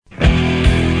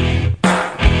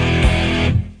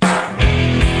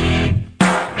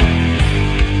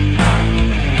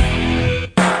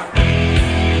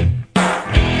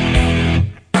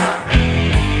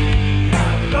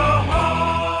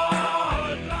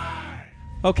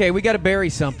Okay, we got to bury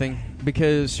something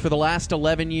because for the last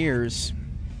 11 years,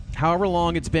 however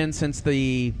long it's been since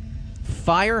the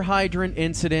fire hydrant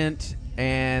incident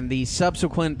and the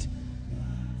subsequent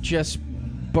just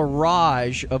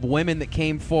barrage of women that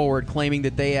came forward claiming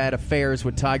that they had affairs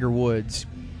with Tiger Woods,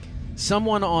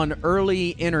 someone on early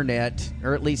internet,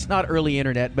 or at least not early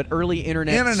internet, but early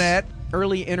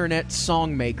internet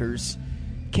song makers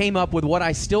came up with what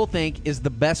I still think is the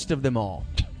best of them all.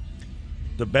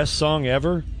 The best song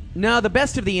ever? No, the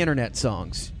best of the internet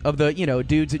songs. Of the,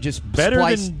 dudes that just better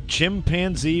splice. Than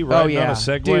Chimpanzee riding on a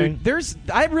Segway?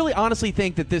 Dude, I really honestly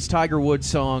think that this Tiger Woods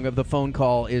song of the phone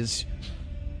call is...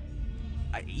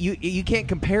 You can't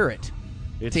compare it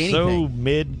it's to anything.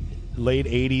 So late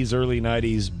 80s, early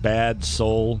 90s, bad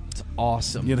soul. It's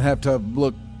awesome. You'd have to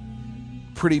look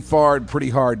pretty far and pretty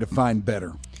hard to find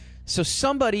better. So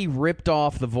somebody ripped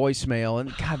off the voicemail,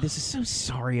 and God, this is so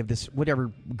sorry of this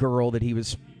whatever girl that he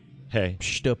was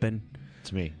stooping.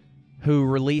 It's me. Who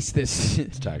released this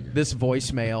this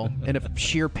voicemail in a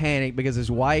sheer panic because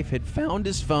his wife had found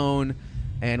his phone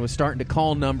and was starting to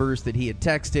call numbers that he had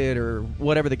texted or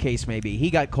whatever the case may be. He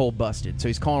got cold busted, so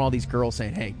he's calling all these girls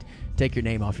saying, hey, take your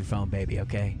name off your phone, baby,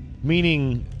 okay?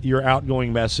 Meaning your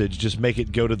outgoing message, just make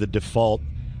it go to the default.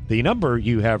 The number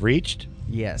you have reached...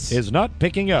 Yes. Is not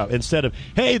picking up. Instead of,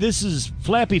 hey, this is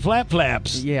Flappy Flap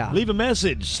Flaps. Yeah. Leave a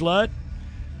message, slut.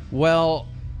 Well...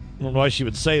 I don't know why she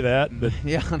would say that, but...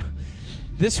 Yeah.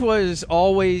 This was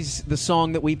always the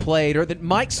song that we played, or that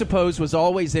Mike supposed was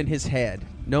always in his head,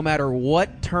 no matter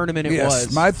what tournament it was.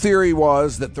 Yes, my theory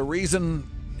was that the reason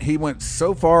he went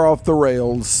so far off the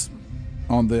rails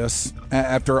on this,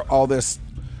 after all this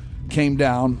came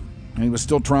down, and he was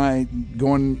still going,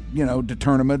 to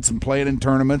tournaments and playing in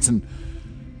tournaments and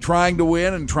trying to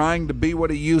win and trying to be what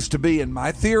he used to be. And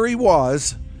my theory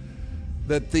was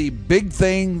that the big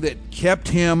thing that kept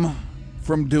him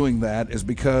from doing that is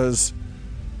because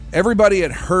everybody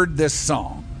had heard this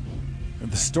song.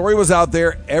 The story was out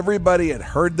there. Everybody had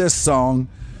heard this song.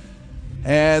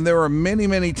 And there were many,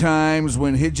 many times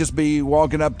when he'd just be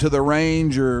walking up to the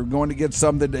range or going to get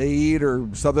something to eat or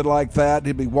something like that.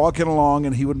 He'd be walking along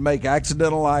and he would make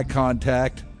accidental eye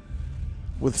contact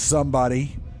with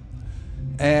somebody.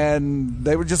 And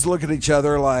they would just look at each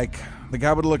other like, the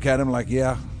guy would look at him like,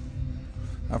 yeah,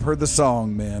 I've heard the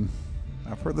song, man.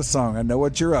 I've heard the song. I know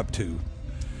what you're up to.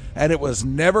 And it was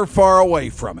never far away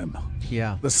from him.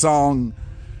 Yeah. The song,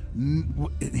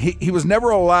 he was never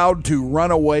allowed to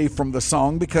run away from the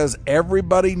song because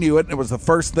everybody knew it. And it was the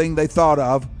first thing they thought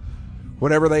of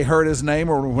whenever they heard his name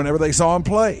or whenever they saw him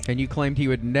play. And you claimed he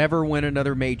would never win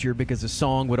another major because the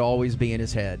song would always be in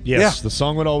his head. Yes, yeah. The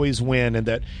song would always win, and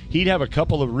that he'd have a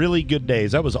couple of really good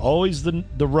days. That was always the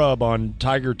rub on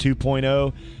Tiger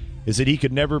 2.0, is that he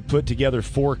could never put together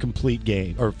 4 complete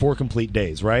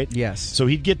days, right? Yes. So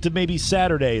he'd get to maybe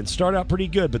Saturday and start out pretty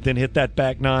good, but then hit that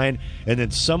back 9, and then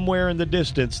somewhere in the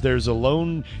distance there's a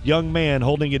lone young man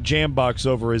holding a jam box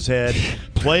over his head,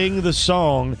 playing the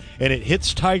song, and it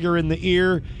hits Tiger in the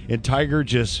ear, and Tiger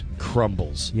just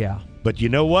crumbles. Yeah. But you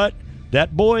know what?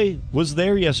 That boy was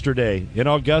there yesterday in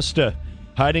Augusta,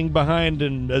 hiding behind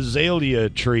an azalea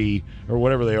tree or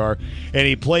whatever they are, and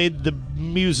he played the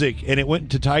music, and it went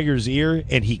into Tiger's ear,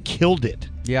 and he killed it.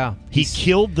 Yeah. He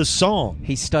killed the song.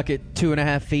 He stuck it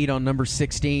 2.5 feet on number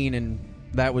 16, and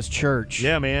that was church.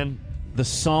 Yeah, man. The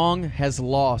song has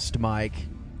lost, Mike.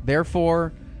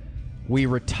 Therefore, we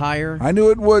retire. I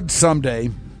knew it would someday.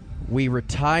 We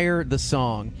retire the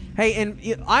song. Hey, and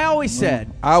I always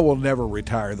said... I will never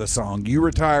retire the song. You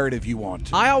retire it if you want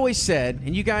to. I always said,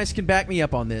 and you guys can back me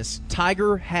up on this,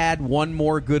 Tiger had one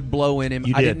more good blow in him.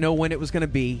 You I did. didn't know when it was going to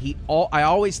be. I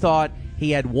always thought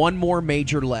he had one more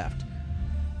major left.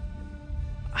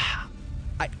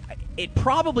 I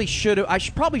probably should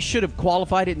have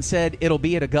qualified it and said it'll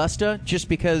be at Augusta, just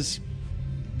because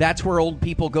that's where old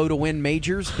people go to win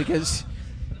majors, because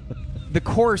the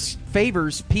course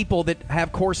favors people that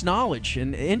have course knowledge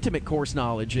and intimate course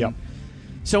knowledge. And Yep.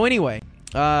 So anyway,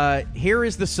 here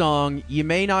is the song. You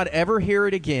may not ever hear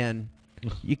it again.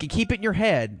 You can keep it in your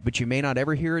head, but you may not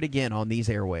ever hear it again on these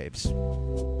airwaves.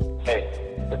 Hey,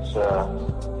 it's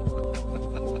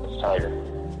Tiger.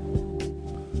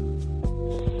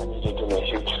 I need you to do me a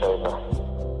huge favor.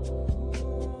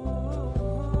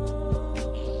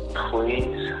 Please,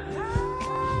 you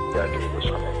gotta do this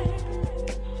for me.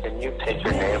 Can you take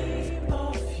your name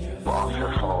off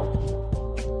your phone?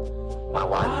 My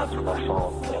wife answered my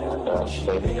phone and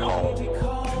baby called.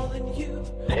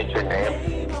 Take your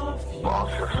name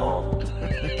off your phone.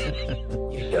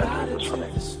 You gotta do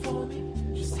this for me.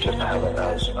 Just to have a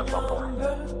number.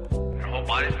 Your whole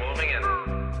body's moving and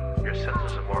your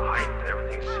senses are more heightened.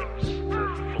 Everything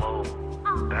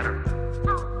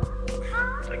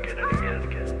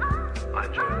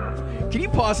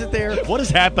closet there. What is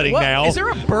happening What? now? Is there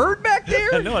a bird back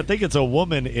there? No, I think it's a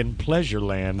woman in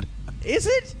Pleasureland. Is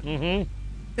it? Mm-hmm.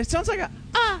 It sounds like a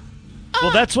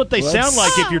Well, that's what they sound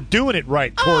like if you're doing it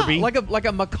right, Corby. like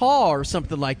a macaw or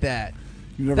something like that.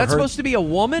 You've never That's heard- supposed to be a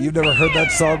woman? You've never heard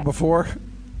that song before?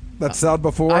 That sound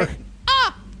before?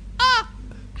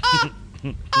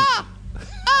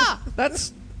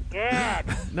 That's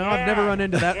No, I've never run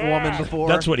into that woman before.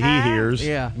 That's what he hears.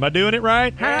 Yeah. Am I doing it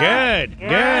right? Good.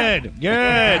 Okay,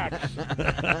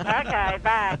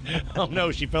 bye. Oh,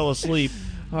 no, she fell asleep.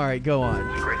 All right, go on.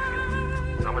 Great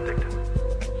feeling. I'm addicted.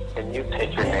 Can you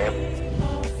take your name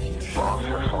off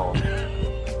your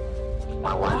phone?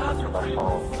 My wife answered my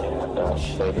phone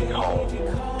and baby called.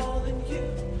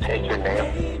 Take your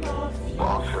name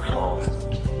off your phone.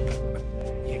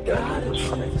 You gotta do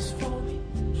this for me.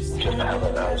 Just to have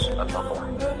a nice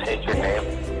number. Take your name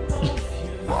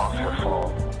off your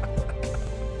phone.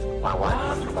 My wife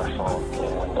answered my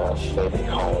phone and baby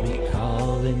called.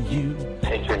 Calling you.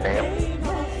 Take your name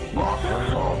off your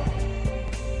phone.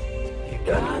 You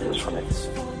gotta do this for me. Just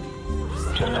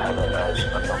to have a nice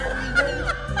number.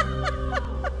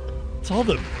 It's all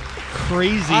the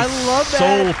crazy I love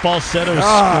soul that. falsetto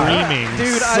screaming.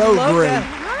 Dude, I So love great.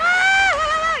 that.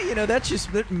 You know,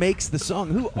 that makes the song.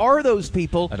 Who are those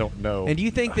people? I don't know. And do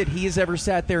you think that he has ever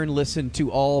sat there and listened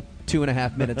to all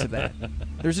 2.5 minutes of that?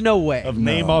 There's no way. Of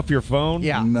name off your phone?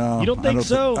 Yeah. No. You don't think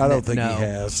so? I don't think No. he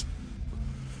has.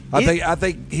 I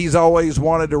think he's always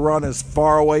wanted to run as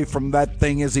far away from that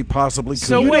thing as he possibly could.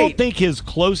 So You wait. don't think his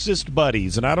closest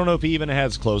buddies, and I don't know if he even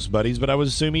has close buddies, but I would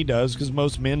assume he does because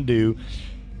most men do,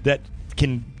 that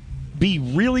can be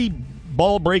really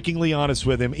ball-breakingly honest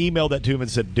with him, emailed that to him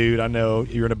and said, dude, I know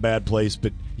you're in a bad place,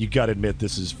 but you got to admit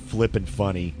this is flippin'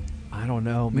 funny. I don't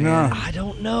know, man. No. I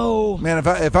don't know. Man,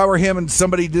 if I were him and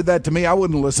somebody did that to me, I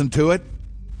wouldn't listen to it.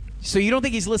 So you don't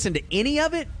think he's listened to any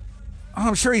of it?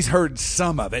 I'm sure he's heard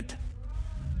some of it.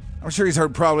 I'm sure he's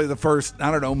heard probably the first,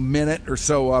 minute or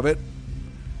so of it.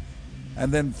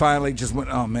 And then finally just went,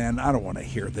 oh, man, I don't want to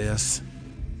hear this.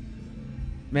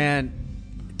 Man,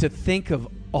 to think of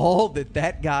all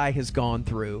that guy has gone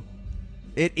through,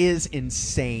 it is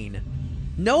insane.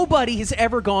 Nobody has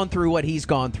ever gone through what he's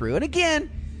gone through. And again,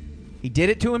 he did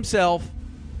it to himself,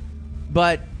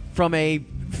 but from a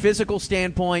physical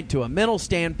standpoint to a mental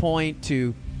standpoint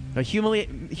to a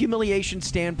humiliation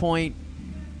standpoint,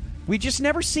 we just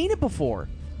never seen it before,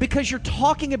 because you're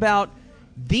talking about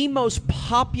the most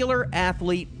popular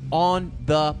athlete on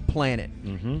the planet.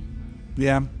 Mm-hmm.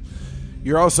 Yeah.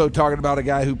 You're also talking about a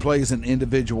guy who plays an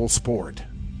individual sport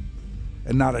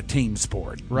and not a team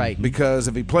sport. Right. Because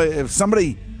if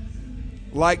somebody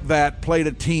like that played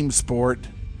a team sport,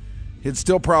 he'd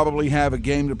still probably have a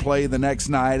game to play the next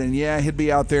night, and yeah, he'd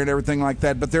be out there and everything like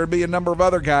that, but there'd be a number of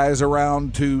other guys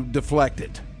around to deflect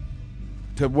it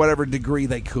to whatever degree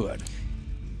they could.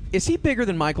 Is he bigger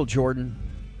than Michael Jordan?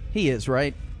 He is,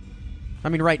 right? I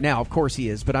mean, right now, of course he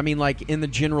is, but I mean, like, in the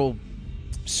general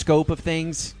scope of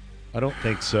things. I don't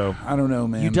think so. I don't know,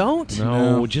 man. You don't?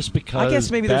 No, just because I guess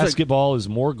maybe there's a basketball is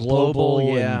more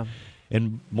global, yeah.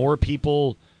 and more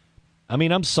people. I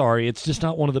mean, I'm sorry, it's just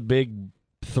not one of the big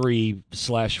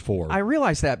 3/4. I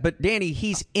realize that, but Danny,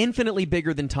 he's infinitely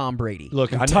bigger than Tom Brady.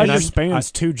 Look, Tiger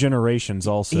spans 2 generations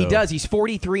also. He does. He's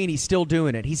 43 and he's still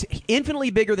doing it. He's infinitely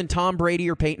bigger than Tom Brady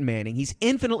or Peyton Manning. He's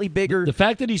infinitely bigger. The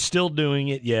fact that he's still doing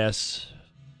it, yes.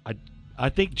 I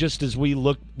think just as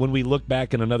when we look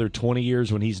back in another 20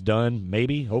 years when he's done,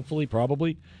 maybe, hopefully,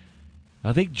 probably,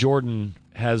 I think Jordan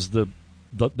has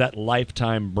that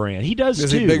lifetime brand. He does Is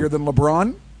too. he bigger than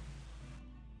LeBron?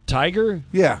 Tiger?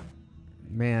 Yeah.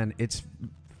 Man,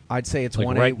 I'd say it's Like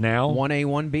 1A, right now? 1A,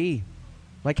 1B.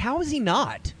 Like, how is he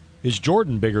not? Is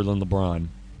Jordan bigger than LeBron?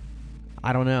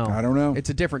 I don't know. I don't know.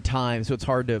 It's a different time, so it's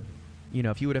hard to,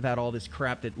 if you would have had all this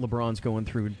crap that LeBron's going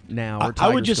through now. Or I would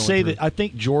Tiger's just going say through. that I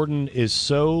think Jordan is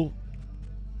so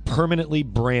permanently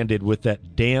branded with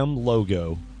that damn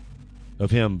logo of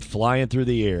him flying through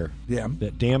the air. Yeah.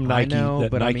 That damn Nike, know,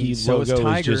 that but I Nike mean, so is logo is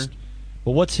Tiger. just.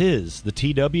 Well, what's his? The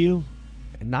TW?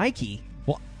 Nike.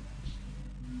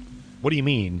 What do you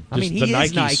mean? I mean, Just he the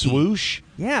is Nike. swoosh?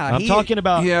 Yeah, I'm talking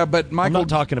about. Yeah, but I'm Michael. not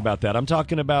talking about that. I'm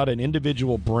talking about an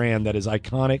individual brand that is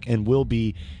iconic and will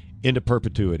be into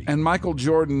perpetuity. And Michael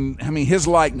Jordan, I mean, his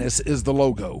likeness is the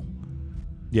logo.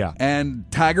 Yeah, And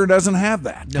Tiger doesn't have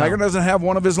that. No. Tiger doesn't have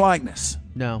one of his likeness.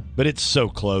 No. but it's so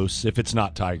close. If it's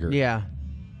not Tiger, Yeah.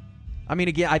 I mean,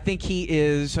 again, I think he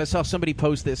is. I saw somebody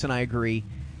post this, and I agree.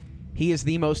 He is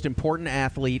the most important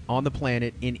athlete on the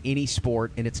planet in any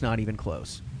sport, and it's not even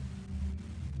close.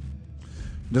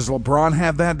 Does LeBron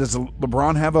have that? Does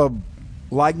LeBron have a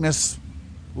likeness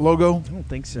logo? I don't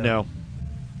think so. No,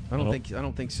 I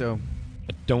don't think so.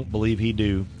 I don't believe he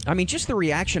do. I mean, just the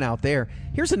reaction out there.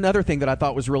 Here's another thing that I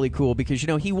thought was really cool because,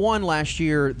 he won last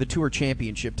year the Tour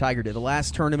Championship. Tiger did. The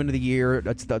last tournament of the year.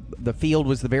 That's the field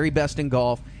was the very best in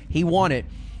golf. He won it.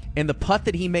 And the putt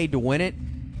that he made to win it,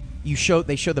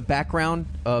 they show the background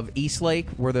of Eastlake,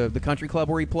 where the country club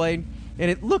where he played. And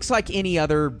it looks like any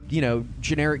other,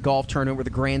 generic golf tournament where the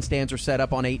grandstands are set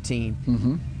up on 18.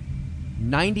 Mm-hmm.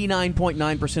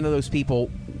 99.9% of those people,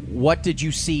 what did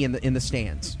you see in the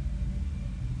stands?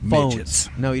 Phones. Midgets.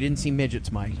 No, you didn't see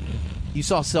midgets, Mike. You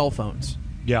saw cell phones.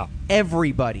 Yeah.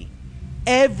 Everybody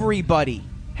had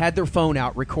their phone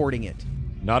out recording it.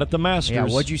 Not at the Masters. Yeah,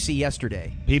 what'd you see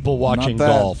yesterday? People watching Not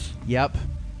that. golf. Yep,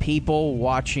 people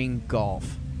watching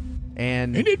golf.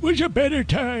 And it was a better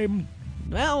time.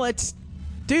 well,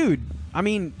 dude, I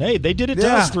mean, Hey, they did it to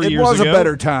us 3 years ago. it was a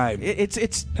better time.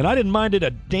 it's And I didn't mind it a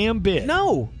damn bit.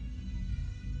 No,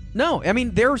 I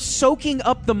mean, they're soaking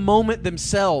up the moment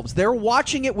themselves. They're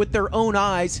watching it with their own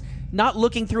eyes, not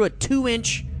looking through a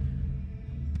 2-inch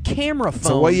camera phone. It's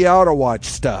the way you ought to watch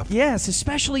stuff. Yes,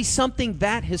 especially something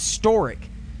that historic.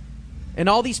 And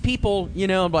all these people,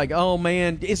 I'm like, oh,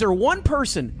 man, is there one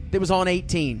person that was on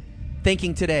 18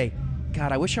 thinking today,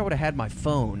 God, I wish I would have had my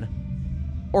phone?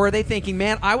 Or are they thinking,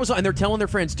 man, and they're telling their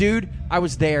friends, dude, I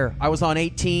was there. I was on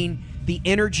 18. The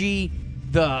energy,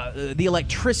 the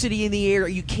electricity in the air,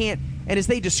 you can't. And as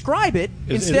they describe it,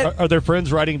 Are their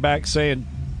friends writing back saying,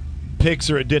 pics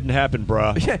or it didn't happen,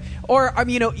 bruh? or,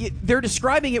 they're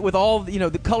describing it with all,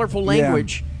 the colorful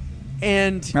language.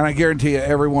 And I guarantee you,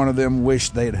 every one of them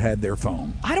wished they'd had their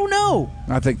phone. I don't know.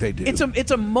 I think they do. It's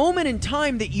a moment in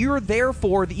time that you're there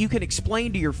for that you can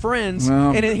explain to your friends.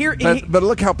 Well, and but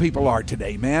look how people are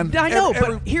today, man. I know,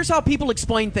 but here's how people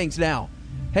explain things now.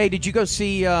 Hey, did you go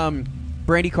see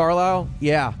Brandy Carlisle?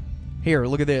 Yeah. Here,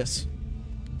 look at this.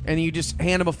 And you just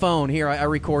hand them a phone. Here, I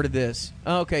recorded this.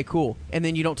 Okay, cool. And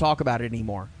then you don't talk about it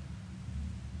anymore.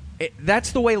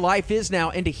 That's the way life is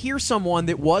now. And to hear someone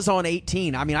that was on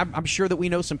 18, I mean, I'm sure that we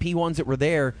know some P1s that were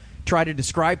there try to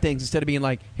describe things instead of being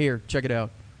like, here, check it out.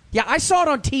 Yeah, I saw it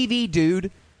on TV, dude.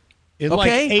 In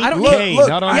okay? like 8K, look,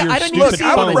 not on your I didn't stupid even see it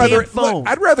on phone. the damn phone.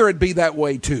 I'd rather it be that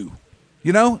way, too.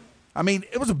 I mean,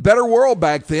 it was a better world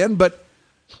back then, but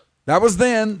that was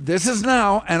then. This is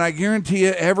now, and I guarantee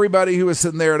you everybody who was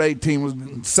sitting there at 18 was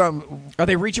some... Are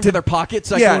they reaching for their pockets?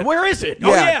 Like, Yeah. going, where is it? Yeah,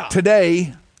 Oh, yeah.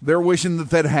 today, they're wishing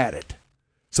that they'd had it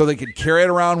so they could carry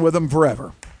it around with them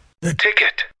forever.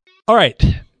 Ticket. All right.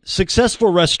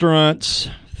 Successful restaurants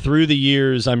through the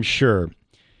years, I'm sure,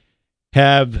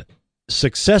 have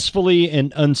successfully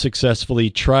and unsuccessfully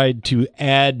tried to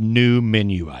add new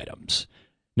menu items.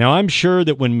 Now, I'm sure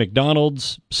that when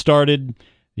McDonald's started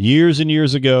years and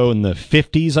years ago in the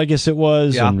 50s, I guess it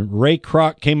was, and Ray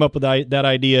Kroc came up with that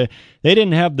idea, they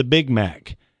didn't have the Big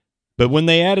Mac. But when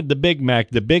they added the Big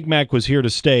Mac was here to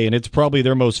stay, and it's probably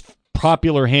their most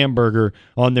popular hamburger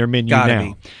on their menu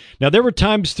now. Now, there were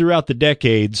times throughout the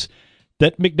decades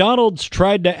that McDonald's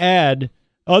tried to add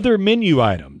other menu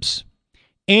items,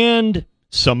 and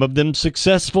some of them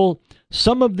successful,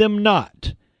 some of them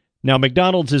not. Now,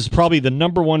 McDonald's is probably the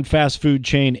number one fast food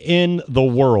chain in the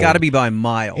world. Got to be by a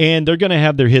mile. And they're going to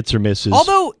have their hits or misses.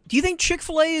 Although, do you think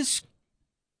Chick-fil-A is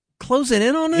closing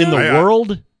in on it? In the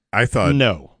world? I thought...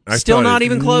 No. Still not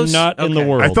even close? Not in the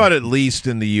world. I thought at least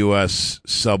in the U.S.,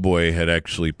 Subway had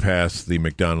actually passed the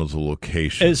McDonald's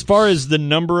location. As far as the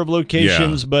number of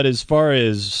locations, but as far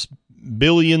as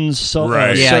billions served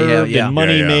and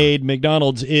money made,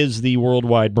 McDonald's is the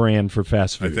worldwide brand for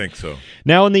fast food. I think so.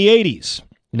 Now, in the 80s,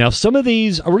 some of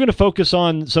these, we're going to focus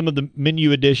on some of the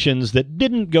menu additions that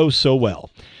didn't go so well.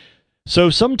 So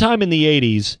sometime in the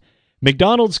 80s,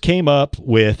 McDonald's came up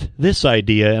with this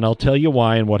idea, and I'll tell you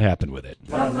why and what happened with it.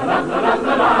 Pizza.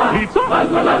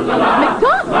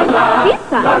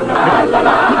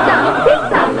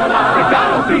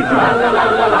 McDonald's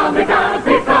pizza. McDonald's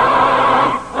pizza.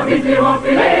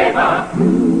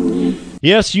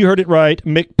 Yes, you heard it right,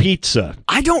 McPizza.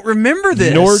 I don't remember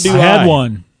this. Nor do I. had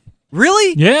one.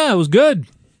 Really? Yeah, it was good.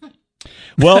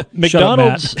 Well,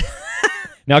 McDonald's...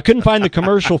 Now, I couldn't find the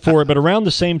commercial for it, but around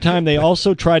the same time, they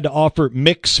also tried to offer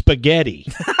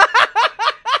McSpaghetti.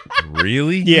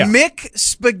 Really? Yeah.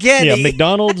 McSpaghetti. Yeah,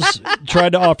 McDonald's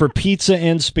tried to offer pizza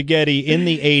and spaghetti in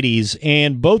the 80s,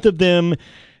 and both of them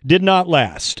did not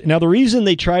last. Now, the reason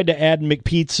they tried to add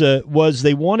McPizza was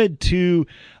they wanted to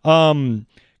kind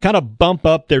of bump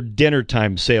up their dinner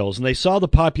time sales, and they saw the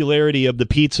popularity of the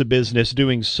pizza business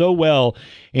doing so well,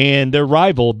 and their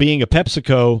rival, being a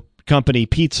PepsiCo company,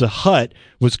 Pizza Hut,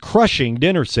 was crushing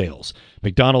dinner sales.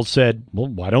 McDonald's said, well,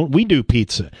 why don't we do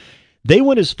pizza? They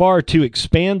went as far to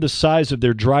expand the size of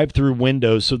their drive-through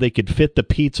windows so they could fit the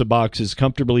pizza boxes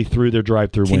comfortably through their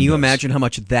drive-through windows. Can you imagine how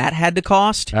much that had to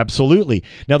cost? Absolutely.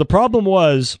 Now, the problem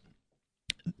was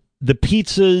the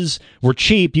pizzas were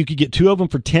cheap. You could get 2 of them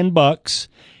for $10,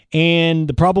 and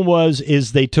the problem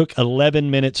is they took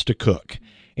 11 minutes to cook.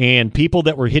 And people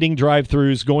that were hitting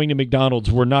drive-thrus going to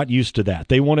McDonald's were not used to that.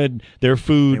 They wanted their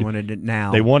food. They wanted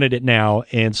it now.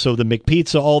 And so the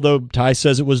McPizza, although Ty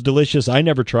says it was delicious, I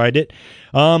never tried it.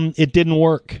 It didn't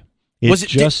work.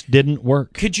 It didn't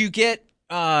work. Could you get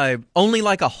only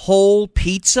like a whole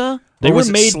pizza? They were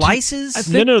made slices?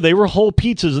 No, they were whole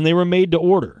pizzas, and they were made to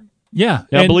order. Yeah.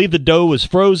 Now, I believe the dough was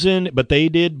frozen, but they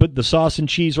did put the sauce and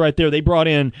cheese right there. They brought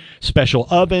in special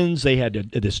ovens. They had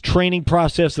this training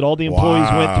process that all the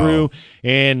employees went through,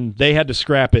 and they had to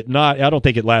scrap it. I don't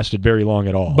think it lasted very long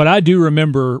at all. But I do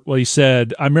remember what he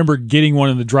said. I remember getting one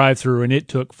in the drive-thru, and it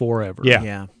took forever.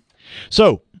 Yeah.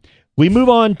 So we move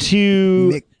on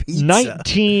to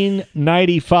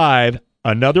 1995.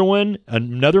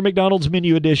 Another McDonald's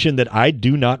menu edition that I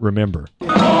do not remember.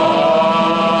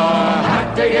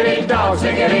 Diggity dog,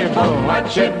 ziggity boom,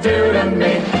 what you do to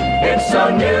me? It's so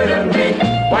new to me.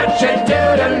 What you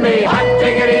do to me? Hot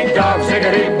diggity dog,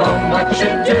 ziggity boom, what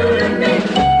you do to me?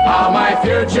 How my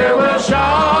future will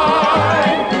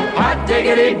shine. Hot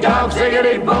diggity dog,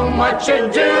 ziggity boom, what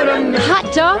you do to me?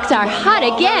 Hot dogs are hot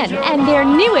again, and they're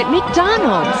new at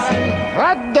McDonald's.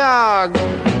 Hot dog.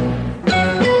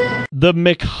 The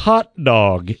McHot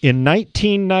Dog in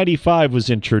 1995 was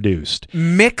introduced.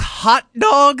 McHot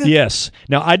Dog? Yes.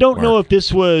 Now, I don't know if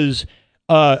this was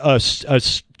a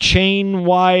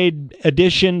chain-wide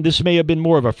edition. This may have been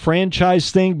more of a franchise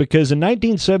thing, because in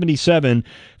 1977,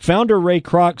 founder Ray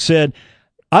Kroc said,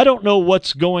 I don't know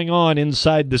what's going on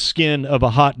inside the skin of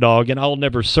a hot dog, and I'll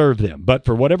never serve them. But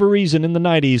for whatever reason, in the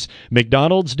 90s,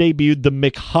 McDonald's debuted the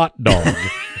McHot Dog.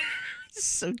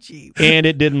 So cheap. And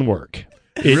it didn't work.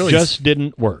 It really just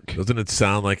didn't work. Doesn't it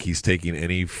sound like he's taking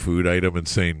any food item and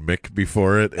saying Mick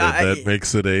before it, and that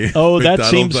makes it a that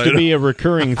seems to be a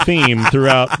recurring theme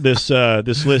throughout this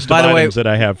list of items that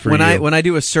I have for you. When I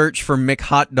do a search for Mick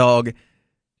Hot Dog,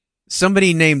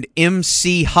 somebody named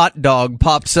MC Hot Dog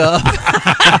pops up.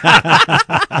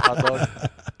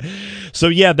 So,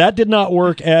 yeah, that did not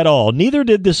work at all. Neither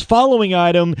did this following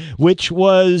item, which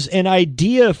was an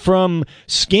idea from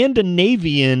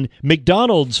Scandinavian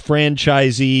McDonald's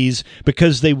franchisees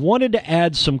because they wanted to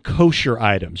add some kosher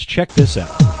items. Check this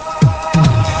out.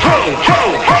 Hey,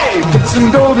 hey, hey, put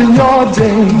some gold in your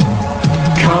day.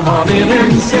 Come on in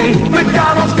and say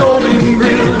McDonald's Golden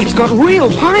Grill. It's got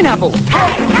real pineapple.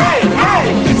 Hey, hey,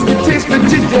 hey, it's the taste of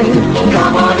today.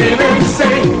 Come on in and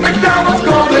say McDonald's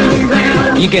Golden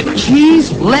Grill. You get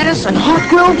cheese, lettuce, and hot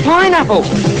grilled pineapple.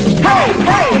 Hey,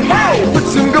 hey, hey, put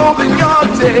some gold in your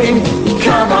day.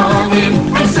 Come on in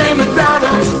and say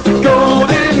McDonald's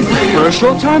Golden Grill. For a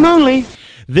short time only.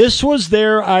 This was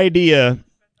their idea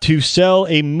to sell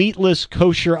a meatless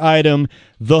kosher item,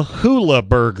 the Hula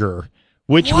Burger,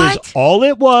 which was all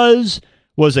it was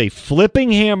a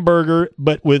flipping hamburger,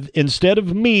 but with instead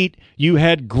of meat, you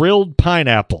had grilled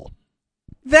pineapple.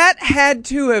 That had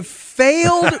to have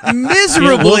failed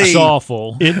miserably. It looks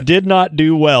awful. It did not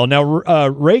do well. Now,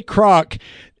 Ray Kroc,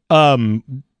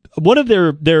 one of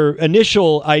their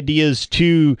initial ideas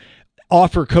to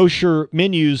offer kosher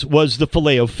menus was the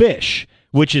Filet-O-Fish,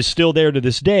 which is still there to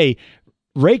this day.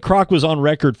 Ray Kroc was on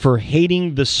record for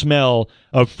hating the smell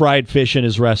of fried fish in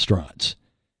his restaurants.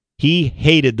 He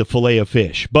hated the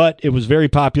Filet-O-Fish, but it was very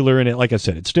popular, and like I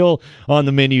said, it's still on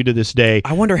the menu to this day.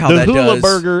 I wonder how the that does. The Hula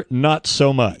Burger, not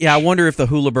so much. Yeah, I wonder if the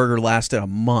Hula Burger lasted a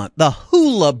month. The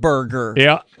Hula Burger.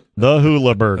 Yeah, the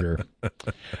Hula Burger.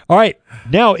 All right,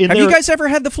 now have you guys ever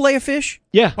had the Filet-O-Fish?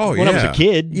 Yeah, when I was a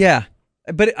kid. Yeah,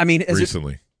 but I mean,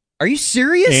 recently. Are you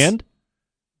serious? And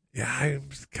yeah, I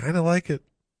kind of like it.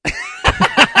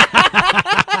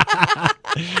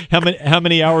 How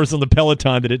many hours on the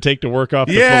Peloton did it take to work off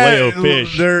the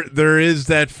Filet-O-Fish? There is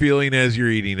that feeling as you're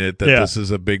eating it that this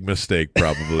is a big mistake,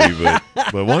 probably.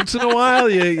 but once in a while,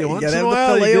 you get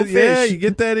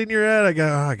that in your head. I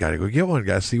gotta go get one.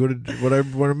 Gotta see what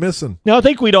I'm missing. Now, I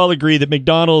think we'd all agree that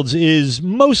McDonald's is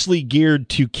mostly geared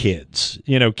to kids.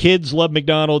 You know, kids love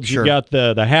McDonald's. Sure. You've got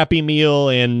the Happy Meal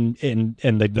and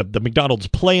the McDonald's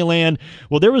Playland.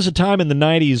 Well, there was a time in the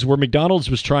 90s where McDonald's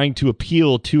was trying to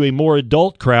appeal to a more adult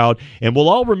crowd, and we'll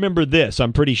all remember this,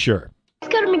 I'm pretty sure.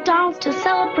 Let's go to McDonald's to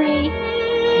celebrate you.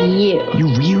 You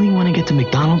really want to get to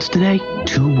McDonald's today?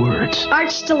 2 words.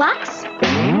 Arch Deluxe?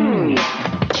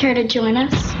 Care to join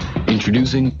us?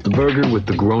 Introducing the burger with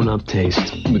the grown-up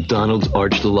taste. McDonald's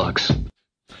Arch Deluxe.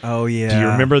 Oh, yeah. Do you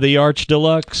remember the Arch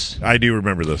Deluxe? I do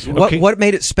remember this one. What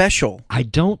made it special? I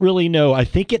don't really know. I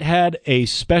think it had a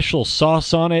special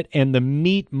sauce on it, and the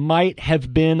meat might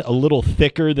have been a little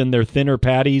thicker than their thinner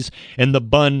patties, and the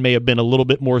bun may have been a little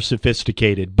bit more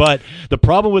sophisticated. But the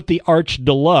problem with the Arch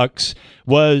Deluxe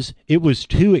was it was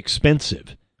too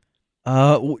expensive.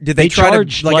 Did they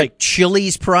charge like a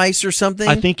Chili's price or something?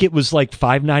 I think it was like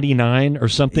 $5.99 or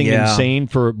something insane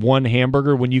for one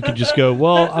hamburger when you could just go,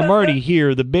 well, I'm already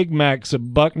here. The Big Mac's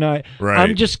 $1.09. Right.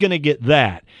 I'm just going to get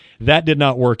that. That did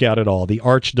not work out at all. The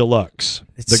Arch Deluxe,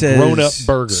 the grown-up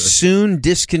burger. Soon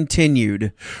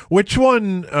discontinued. Which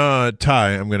one,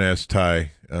 Ty? I'm going to ask Ty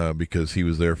because he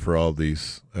was there for all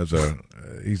these.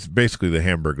 He's basically the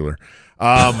Hamburglar.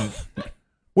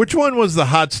 Which one was the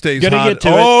hot stays hot? Get to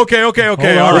it. Okay.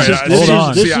 All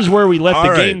right. This is where we let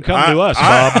the game come to us,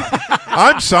 Bob.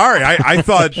 I'm sorry. I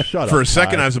thought for a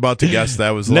second I was about to guess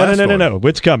that was the last one. No.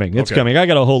 It's coming. It's coming. I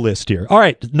got a whole list here. All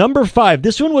right, number 5.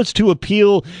 This one was to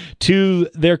appeal to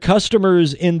their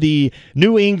customers in the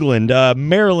New England,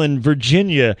 Maryland,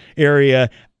 Virginia area.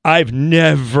 I've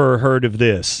never heard of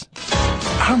this.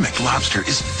 Our McLobster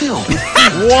is filled with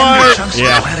tender chunks of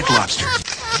Atlantic lobster.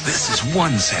 This is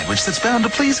one sandwich that's bound to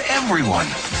please everyone.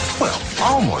 Well,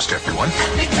 almost everyone.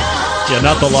 Yeah,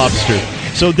 not the lobster.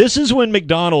 So this is when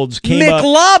McDonald's came up.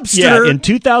 McLobster? Yeah, in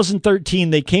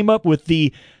 2013, they came up with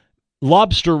the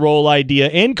lobster roll idea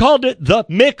and called it the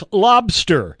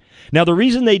McLobster. Now, the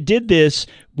reason they did this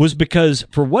was because,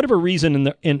 for whatever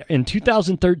reason, in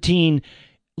 2013,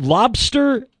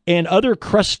 lobster and other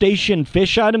crustacean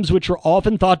fish items, which are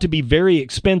often thought to be very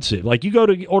expensive. Like, you go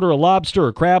to order a lobster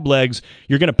or crab legs,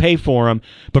 you're going to pay for them.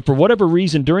 But for whatever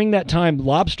reason, during that time,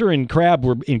 lobster and crab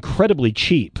were incredibly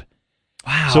cheap.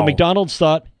 Wow. So McDonald's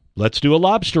thought, let's do a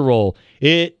lobster roll.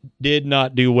 It did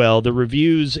not do well. The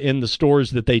reviews in the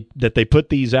stores that they put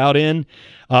these out in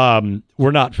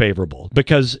were not favorable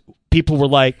because people were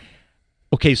like,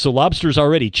 okay, so lobster's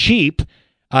already cheap.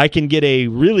 I can get a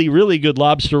really, really good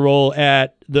lobster roll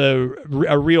at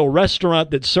a real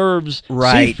restaurant that serves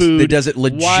seafood. That does it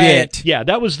legit. Yeah,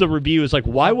 that was the review. It's like,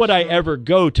 why would I ever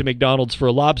go to McDonald's for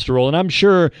a lobster roll? And I'm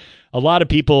sure a lot of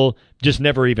people just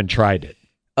never even tried it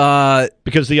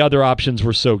because the other options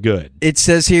were so good. It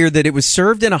says here that it was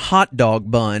served in a hot dog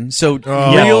bun. So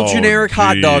real generic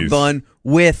hot dog bun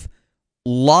with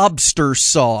lobster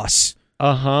sauce.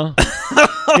 Uh-huh.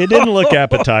 It didn't look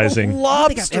appetizing. I don't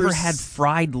think I've ever had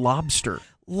fried lobster.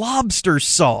 Lobster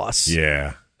sauce.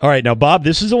 Yeah. All right, now, Bob,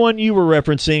 this is the one you were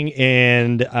referencing,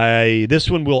 and this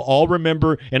one we'll all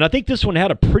remember, and I think this one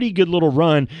had a pretty good little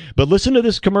run, but listen to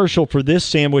this commercial for this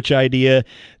sandwich idea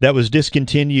that was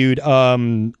discontinued.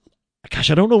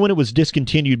 Gosh, I don't know when it was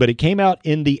discontinued, but it came out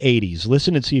in the 80s.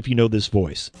 Listen and see if you know this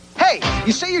voice. Hey,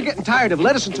 you say you're getting tired of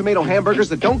lettuce and tomato hamburgers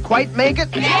that don't quite make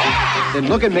it? Yeah! Then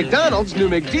look at McDonald's new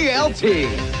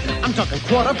McDLT. I'm talking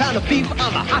quarter pound of beef on the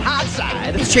hot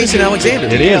side. It's Jason Alexander.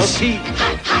 It is.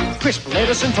 Crisp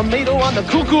lettuce and tomato on the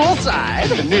cool side.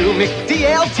 The new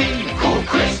McDLT. Cool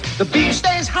crisp. The beef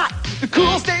stays hot. The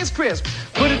cool stays crisp.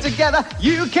 Put it together,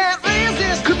 you can't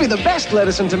resist. Could be the best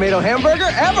lettuce and tomato hamburger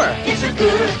ever. It's a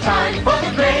good time for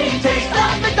the great taste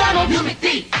of McDonald's new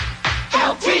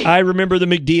McDLT. I remember the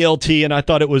McDLT, and I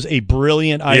thought it was a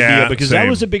brilliant idea because that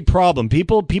was a big problem.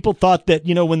 People thought that,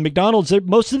 when McDonald's,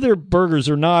 most of their burgers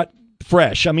are not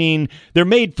fresh. I mean, they're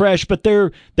made fresh, but they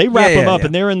wrap them up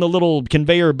and they're in the little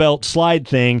conveyor belt slide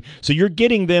thing. So you're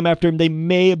getting them after they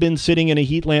may have been sitting in a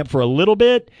heat lamp for a little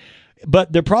bit.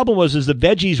 But the problem was the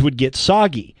veggies would get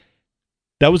soggy.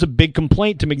 That was a big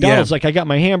complaint to McDonald's. Like, I got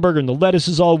my hamburger and the lettuce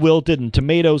is all wilted and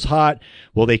tomatoes hot.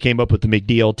 Well, they came up with the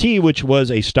McDLT, which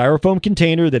was a styrofoam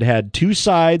container that had two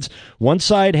sides. One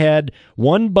side had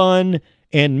one bun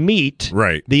and meat.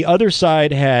 Right. The other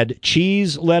side had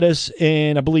cheese, lettuce,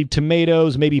 and I believe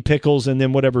tomatoes, maybe pickles, and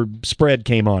then whatever spread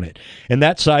came on it. And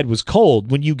that side was cold.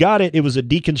 When you got it, it was a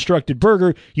deconstructed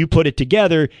burger. You put it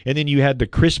together, and then you had the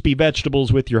crispy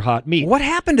vegetables with your hot meat. What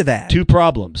happened to that? Two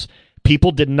problems.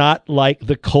 People did not like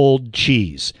the cold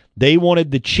cheese. They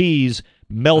wanted the cheese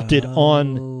melted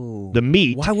on the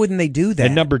meat. Why wouldn't they do that?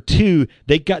 And number two,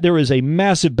 there was a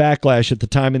massive backlash at the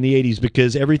time in the 80s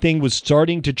because everything was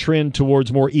starting to trend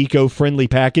towards more eco-friendly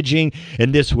packaging,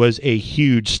 and this was a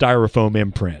huge styrofoam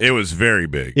imprint. It was very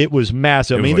big. It was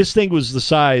massive. I mean, this thing was the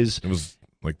size. It was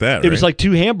Like that, It was like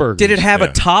 2 hamburgers. Did it have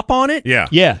a top on it? Yeah.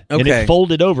 Yeah, and Okay. it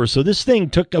folded over. So this thing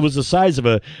was the size of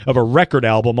a record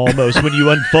album almost when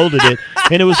you unfolded it,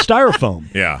 and it was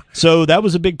styrofoam. Yeah. So that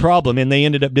was a big problem, and they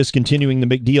ended up discontinuing the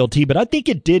McDLT. But I think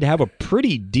it did have a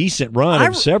pretty decent run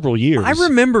of several years. I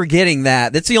remember getting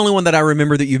that. That's the only one that I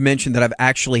remember that you've mentioned that I've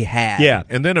actually had. Yeah.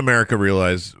 And then America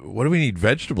realized, what do we need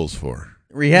vegetables for?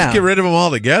 Yeah. Just get rid of them all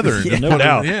together. And just No put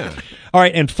doubt. them, yeah. All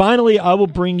right, and finally, I will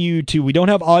bring you to, we don't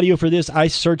have audio for this. I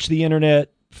searched the internet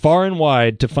far and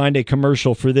wide to find a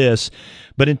commercial for this.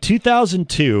 But in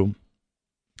 2002,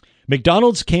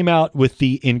 McDonald's came out with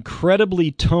the incredibly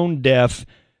tone-deaf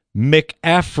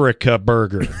McAfrica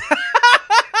burger.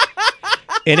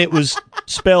 And it was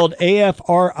spelled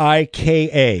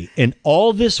AFRIKA. And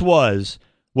all this was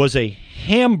a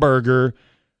hamburger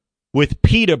with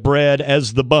pita bread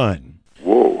as the bun.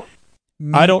 Whoa.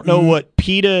 I don't know what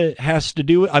pita has to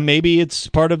do with maybe it's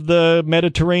part of the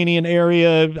Mediterranean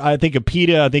area. I think of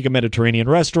pita, I think of Mediterranean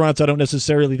restaurants. I don't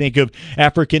necessarily think of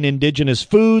African indigenous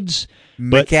foods.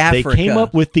 But they came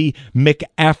up with the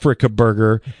McAfrica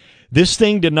burger. This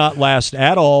thing did not last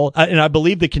at all, and I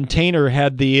believe the container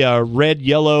had the red,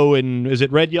 yellow, and is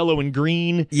it red, yellow, and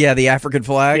green? Yeah, the African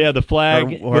flag. Yeah, the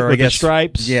flag or with I guess the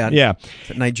stripes. Yeah, yeah. Is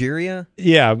it Nigeria?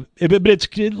 Yeah, but it's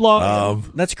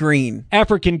that's green.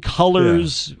 African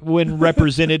colors when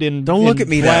represented in. Don't look in at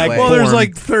me flag that way. Well, there's form.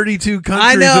 like 32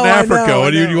 countries in Africa.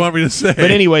 What do you want me to say?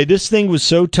 But anyway, this thing was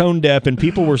so tone deaf, and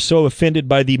people were so offended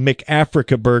by the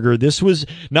McAfrica burger. This was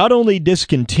not only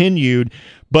discontinued,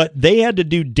 but they had to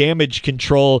do damage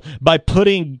control by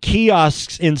putting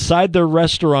kiosks inside their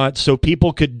restaurants so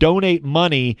people could donate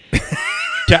money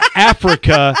to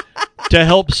Africa to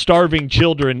help starving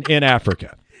children in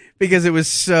Africa. Because it was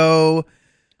so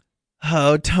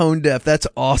tone deaf. That's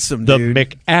awesome, dude. The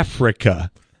McAfrica.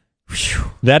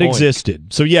 That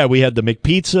existed. So, yeah, we had the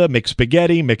McPizza,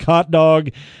 McSpaghetti,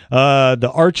 McHotdog,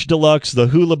 the Arch Deluxe, the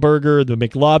Hula Burger, the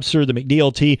McLobster, the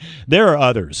McDLT. There are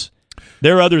others.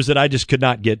 There are others that I just could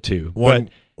not get to.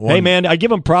 Hey, man, I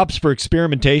give them props for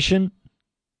experimentation.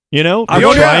 You know,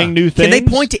 trying new things. Can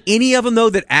they point to any of them, though,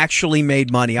 that actually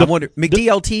made money? I wonder.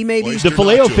 McDLT, maybe? The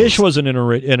Filet-O-Fish wasn't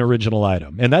an original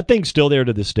item, and that thing's still there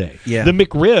to this day. Yeah. The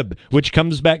McRib, which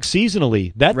comes back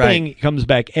seasonally, that thing comes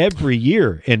back every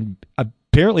year, and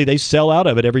apparently they sell out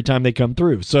of it every time they come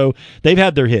through. So they've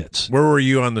had their hits. Where were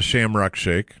you on the Shamrock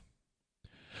Shake?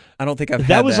 I don't think I've had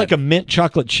that. Was like a mint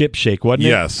chocolate chip shake, wasn't it?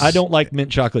 Yes. I don't like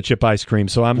mint chocolate chip ice cream,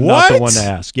 so I'm not the one to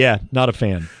ask. Yeah, not a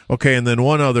fan. Okay, and then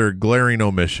one other glaring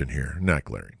omission here. Not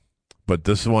glaring, but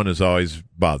this one has always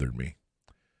bothered me.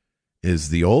 Is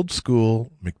the old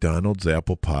school McDonald's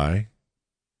apple pie.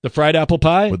 The fried apple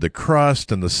pie? With the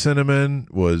crust and the cinnamon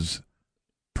was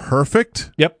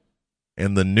perfect. Yep.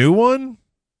 And the new one?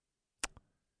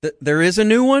 There is a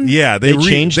new one? Yeah, they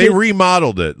changed it? They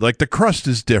remodeled it. Like the crust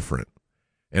is different.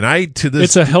 And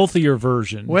it's a healthier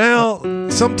version.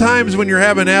 Well, sometimes when you're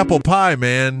having apple pie,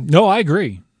 man. No, I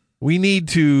agree. We need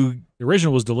to. The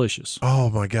original was delicious. Oh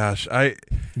my gosh,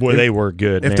 they were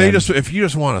good. If you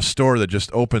just want a store that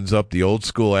just opens up the old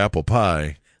school apple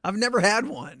pie. I've never had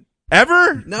one.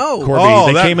 Ever? No.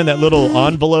 Corby, they came in that little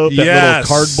envelope, that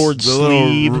little cardboard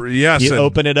sleeve. You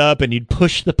open it up and you'd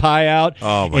push the pie out.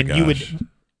 Oh my gosh. You would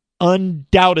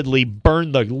undoubtedly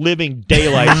burn the living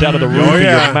daylights out of the roof of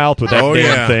your mouth with that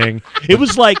damn thing. It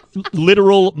was like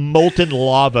literal molten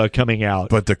lava coming out.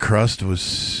 But the crust was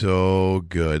so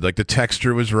good. Like the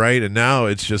texture was right, and now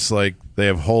it's just like they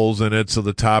have holes in it, so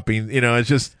the topping, it's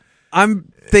just...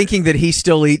 I'm thinking that he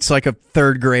still eats like a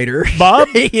third grader. Bob?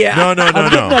 Yeah. No. I'm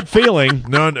getting that feeling.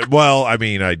 No. Well, I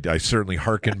mean, I certainly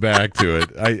hearken back to it.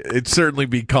 It'd certainly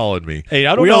be calling me. Hey,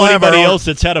 I don't know anybody else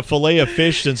that's had a fillet of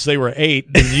fish since they were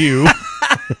 8 than you.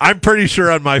 I'm pretty sure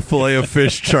on my fillet of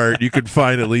fish chart, you could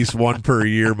find at least one per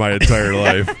year my entire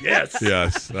life. Yes.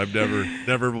 I've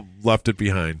never left it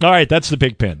behind. All right, that's the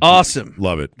Pig Pen. Awesome.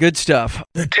 Love it. Good stuff.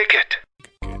 The ticket.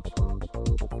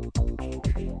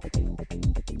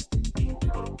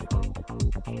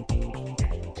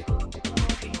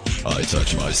 I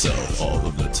touch myself all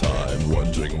of the time,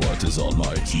 wondering what is on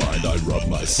Mike's mind. I rub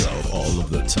myself all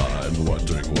of the time,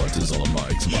 wondering what is on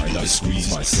Mike's mind. I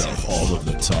squeeze myself all of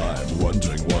the time,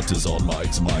 wondering what is on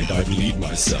Mike's mind. I bleed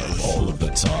myself all of the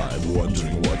time,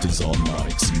 wondering what is on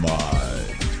Mike's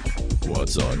mind.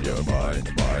 What's on your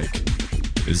mind,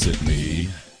 Mike? Is it me?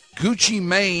 Gucci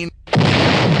Mane.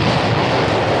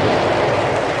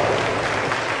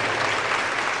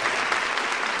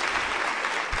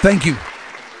 Thank you.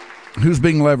 Who's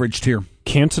being leveraged here?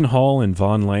 Canton Hall and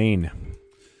Von Lane.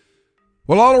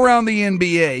 Well, all around the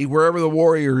NBA, wherever the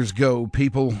Warriors go,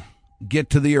 people get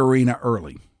to the arena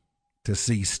early. to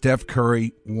see Steph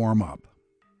Curry warm up,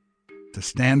 to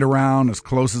stand around as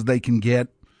close as they can get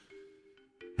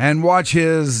and watch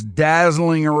his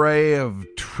dazzling array of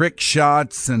trick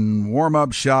shots and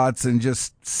warm-up shots and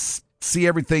just see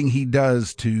everything he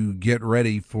does to get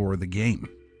ready for the game.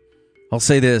 I'll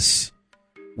say this.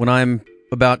 When I'm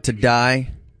about to die,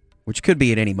 which could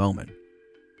be at any moment,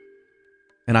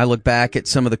 and I look back at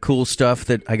some of the cool stuff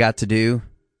that I got to do,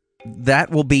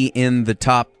 that will be in the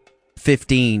top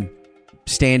 15,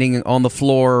 standing on the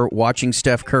floor watching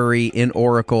Steph Curry in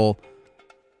Oracle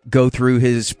go through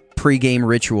his pregame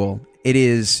ritual. It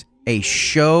is a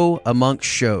show amongst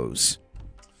shows.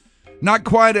 Not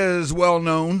quite as well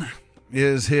known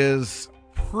is his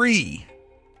pregame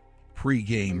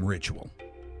ritual.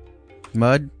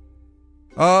 Mud?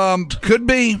 Could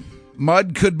be.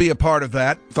 Mud could be a part of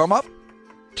that. Thumb up?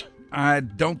 I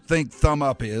don't think thumb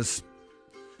up is.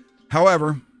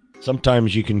 However,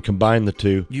 sometimes you can combine the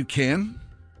two. You can.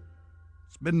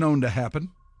 It's been known to happen.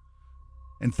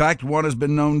 In fact, one has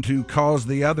been known to cause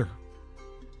the other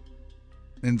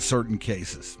in certain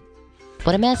cases.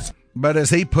 What a mess. But as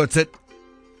he puts it,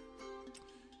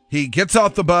 he gets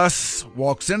off the bus,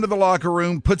 walks into the locker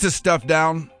room, puts his stuff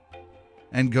down,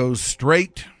 and goes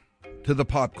straight to the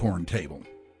popcorn table.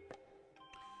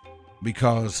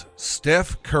 Because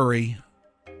Steph Curry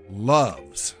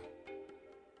loves,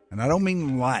 and I don't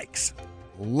mean likes,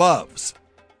 loves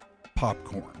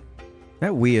popcorn.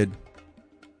 That weird.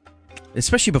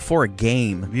 Especially before a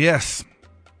game. Yes.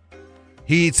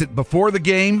 He eats it before the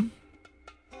game.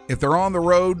 If they're on the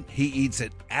road, he eats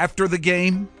it after the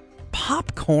game.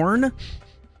 Popcorn?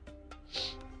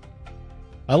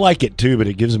 I like it too, but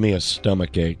it gives me a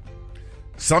stomach ache.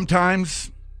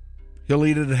 Sometimes he'll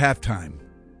eat it at halftime.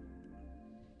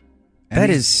 That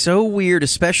is so weird,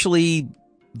 especially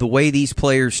the way these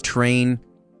players train.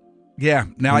 Yeah.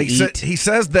 Now, he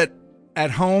says that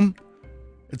at home,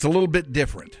 it's a little bit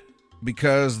different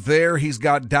because there he's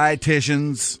got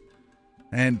dietitians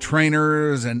and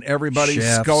trainers and everybody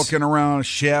skulking around,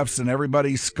 chefs, and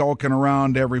everybody skulking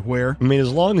around everywhere. I mean,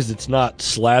 as long as it's not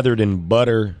slathered in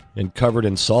butter and covered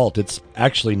in salt, it's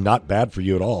actually not bad for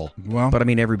you at all. Well, but I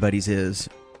mean, everybody's is.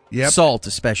 Yep. Salt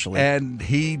especially. And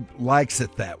he likes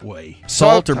it that way.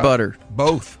 Salt or butter?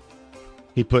 Both.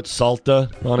 He puts salta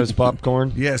on his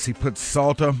popcorn? Yes, he puts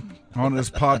salta on his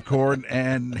popcorn,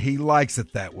 and he likes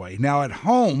it that way. Now, at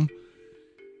home,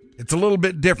 it's a little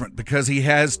bit different because he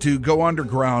has to go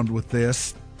underground with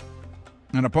this.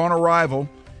 And upon arrival,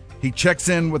 he checks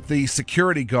in with the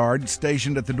security guard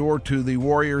stationed at the door to the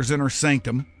Warriors' inner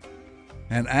sanctum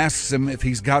and asks him if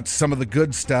he's got some of the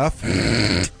good stuff.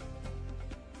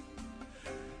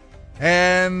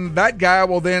 And that guy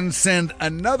will then send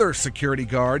another security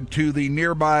guard to the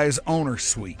nearbyy's owner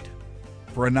suite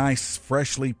for a nice,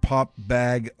 freshly popped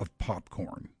bag of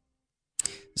popcorn.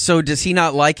 So does he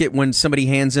not like it when somebody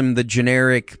hands him the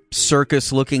generic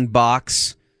circus-looking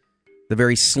box, the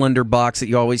very slender box that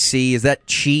you always see? Is that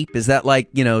cheap? Is that like,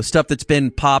 stuff that's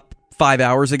been popped 5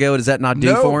 hours ago? Does that not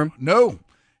do for him? No.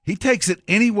 He takes it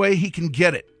any way he can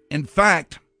get it. In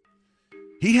fact,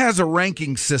 he has a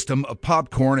ranking system of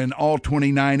popcorn in all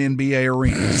 29 NBA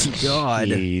arenas. God.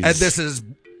 Jeez. And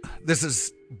this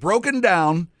is broken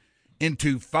down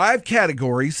into 5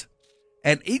 categories,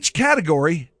 and each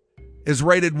category is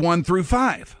rated 1 through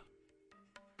 5.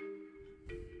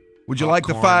 Would you like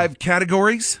the 5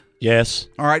 categories? Yes.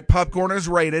 All right, popcorn is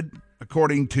rated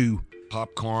according to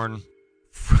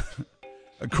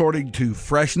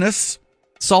freshness,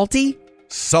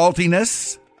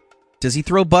 saltiness. Does he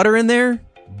throw butter in there?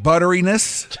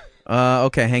 Butteriness.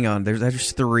 Okay, hang on.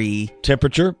 There's 3.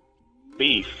 Temperature?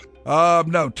 Beef.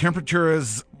 No, temperature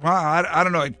is, well, I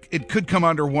don't know. It could come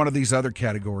under one of these other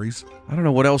categories. I don't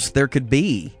know what else there could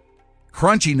be.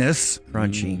 Crunchiness.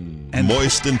 Crunchy. And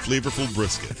moist and flavorful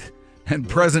brisket. And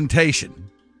presentation.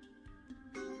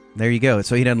 There you go.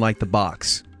 So he doesn't like the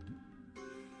box.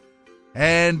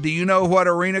 And do you know what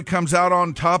arena comes out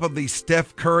on top of the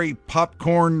Steph Curry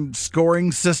popcorn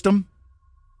scoring system?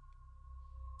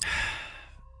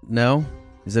 No?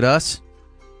 Is it us?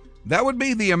 That would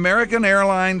be the American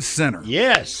Airlines Center.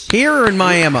 Yes. Here or in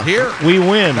Miami? Here. We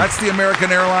win. That's the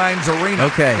American Airlines Arena.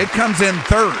 Okay. It comes in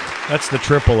 3rd. That's the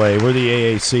AAA. We're the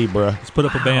AAC, bruh. Let's put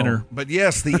up a banner. But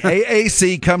yes, the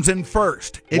AAC comes in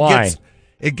 1st. Why?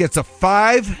 It gets a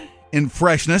 5 in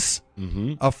freshness,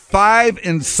 a 5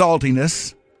 in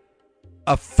saltiness,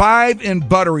 a 5 in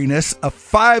butteriness, a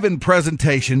 5 in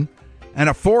presentation, and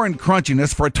a 4 in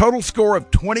crunchiness for a total score of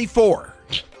 24.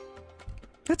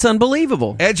 That's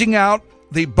unbelievable. Edging out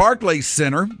the Barclays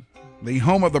Center, the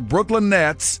home of the Brooklyn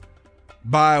Nets,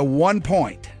 by 1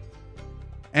 point.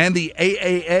 and the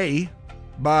AAA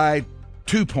by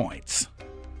 2 points.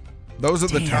 Those are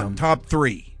the top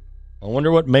three. I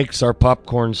wonder what makes our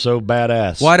popcorn so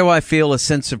badass. Why do I feel a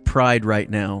sense of pride right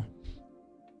now?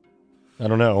 I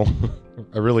don't know.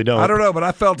 I really don't. I don't know, but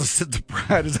I felt a sense of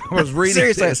pride as I was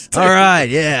reading this. All right,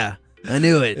 yeah. I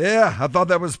knew it. Yeah, I thought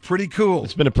that was pretty cool.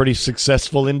 It's been a pretty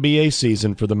successful NBA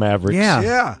season for the Mavericks.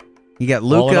 Yeah. You got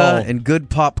Luka and good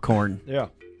popcorn. Yeah.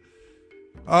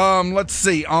 Let's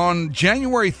see. On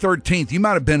January 13th, you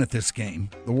might have been at this game.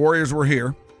 The Warriors were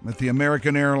here at the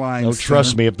American Airlines Oh,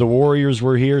 trust me, if the Warriors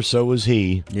were here, so was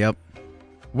he. Yep.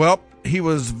 Well, he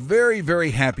was very,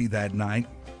 very happy that night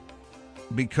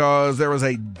because there was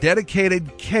a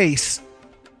dedicated case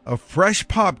of fresh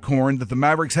popcorn that the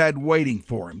Mavericks had waiting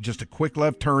for him. Just a quick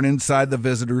left turn inside the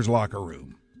visitors' locker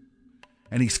room.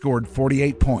 And he scored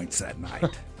 48 points that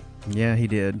night. Yeah, he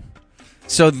did.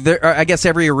 So I guess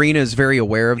every arena is very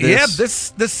aware of this. Yeah,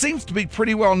 this seems to be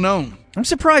pretty well known. I'm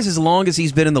surprised as long as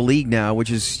he's been in the league now, which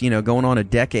is, going on a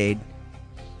decade,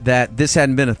 that this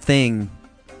hadn't been a thing.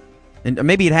 And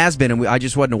maybe it has been, and I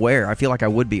just wasn't aware. I feel like I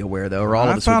would be aware, though, or all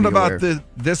of us would be aware. I found about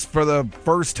this for the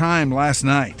first time last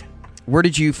night. Where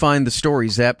did you find the story?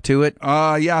 Zap to it?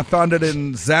 Yeah, I found it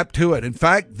in Zap to it. In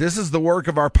fact, this is the work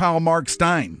of our pal Mark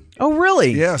Stein. Oh,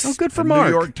 really? Yes. Oh, good for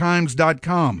Mark.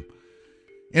 NewYorkTimes.com.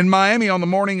 In Miami on the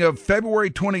morning of February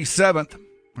 27th,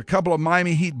 a couple of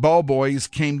Miami Heat ball boys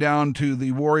came down to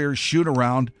the Warriors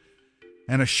shoot-around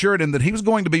and assured him that he was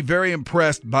going to be very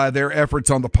impressed by their efforts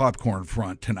on the popcorn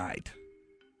front tonight.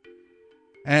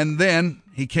 And then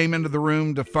he came into the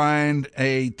room to find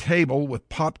a table with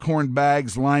popcorn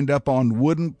bags lined up on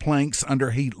wooden planks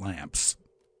under heat lamps.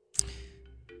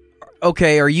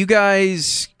 Okay, are you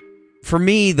guys... For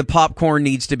me, the popcorn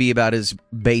needs to be about as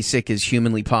basic as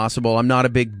humanly possible. I'm not a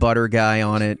big butter guy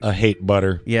on it. I hate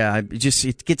butter. Yeah,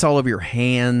 it gets all over your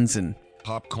hands and...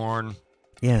 Popcorn.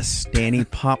 Yes, Danny,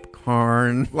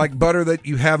 popcorn. Like butter that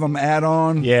you have them add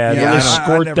on? Yeah, they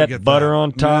squirt that butter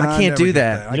on top. I can't do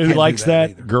that. You know who likes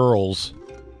that? Girls.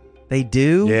 They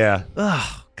do? Yeah.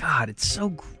 Oh, God, it's so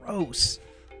gross.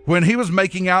 When he was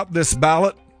making out this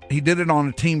ballot, he did it on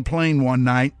a team plane one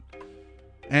night,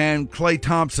 and Klay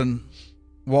Thompson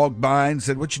walked by and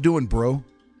said, "What you doing, bro?"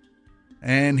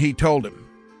 And he told him.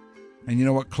 And you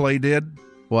know what Klay did?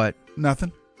 What?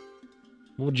 Nothing.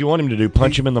 What would you want him to do?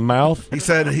 Punch him in the mouth? He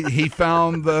said he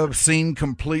found the scene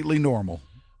completely normal.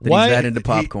 He's that into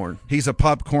popcorn. He's a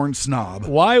popcorn snob.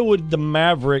 Why would the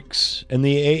Mavericks and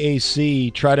the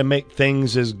AAC try to make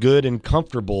things as good and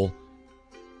comfortable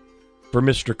for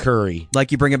Mr. Curry?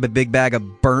 Like you bring up a big bag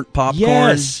of burnt popcorn?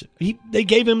 Yes. They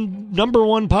gave him number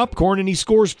one popcorn and he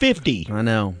scores 50. I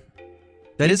know.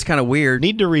 That is kind of weird.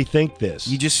 Need to rethink this.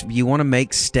 You want to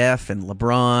make Steph and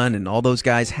LeBron and all those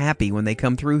guys happy when they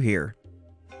come through here.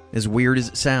 As weird as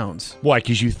it sounds. Why?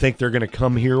 Because you think they're going to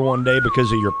come here one day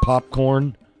because of your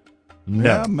popcorn? No.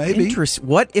 Yeah, maybe.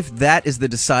 What if that is the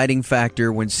deciding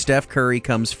factor when Steph Curry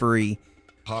comes free?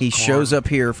 Popcorn. He shows up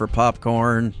here for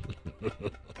popcorn.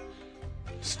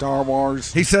 Star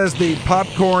Wars. He says the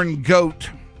popcorn goat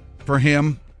for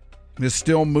him is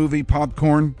still movie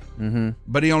popcorn,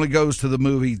 but he only goes to the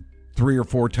movie 3 or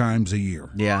 4 times a year.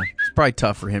 Yeah, it's probably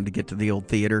tough for him to get to the old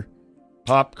theater.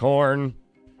 Popcorn.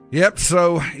 Yep,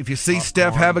 so if you see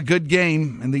Steph have a good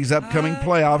game in these upcoming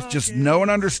playoffs, just know and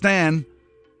understand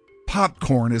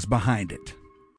popcorn is behind it.